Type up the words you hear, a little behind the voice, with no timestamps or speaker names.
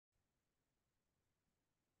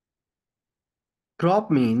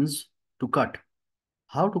Crop means to cut.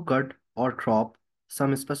 How to cut or crop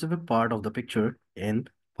some specific part of the picture in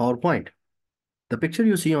PowerPoint. The picture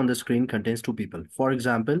you see on the screen contains two people. For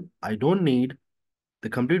example, I don't need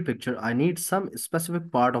the complete picture. I need some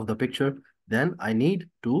specific part of the picture. Then I need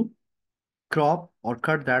to crop or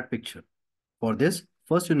cut that picture. For this,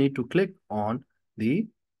 first you need to click on the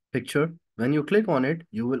picture. When you click on it,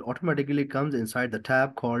 you will automatically comes inside the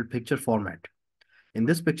tab called picture format. In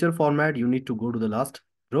this picture format, you need to go to the last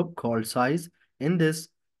group called size. In this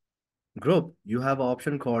group, you have an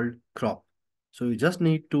option called crop. So you just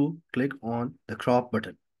need to click on the crop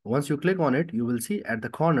button. Once you click on it, you will see at the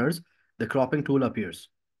corners, the cropping tool appears.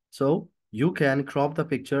 So you can crop the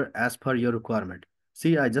picture as per your requirement.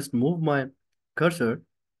 See, I just move my cursor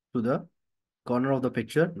to the corner of the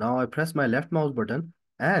picture. Now I press my left mouse button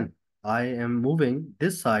and I am moving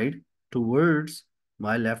this side towards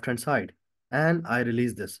my left hand side and I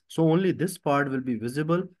release this. So only this part will be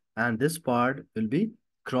visible and this part will be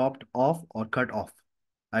cropped off or cut off.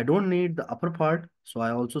 I don't need the upper part, so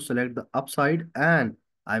I also select the upside and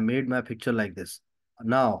I made my picture like this.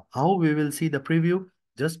 Now, how we will see the preview?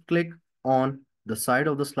 Just click on the side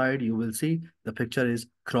of the slide. You will see the picture is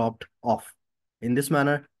cropped off. In this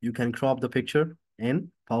manner, you can crop the picture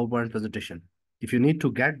in PowerPoint presentation. If you need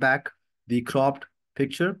to get back the cropped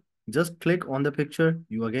picture, just click on the picture.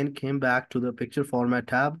 You again came back to the picture format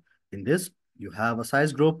tab. In this, you have a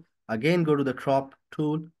size group. Again, go to the crop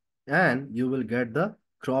tool and you will get the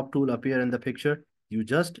crop tool appear in the picture. You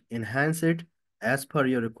just enhance it as per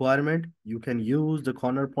your requirement. You can use the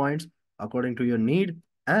corner points according to your need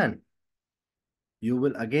and you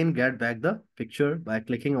will again get back the picture by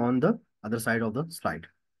clicking on the other side of the slide.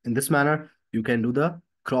 In this manner, you can do the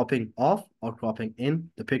cropping off or cropping in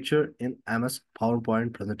the picture in MS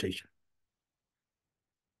PowerPoint presentation.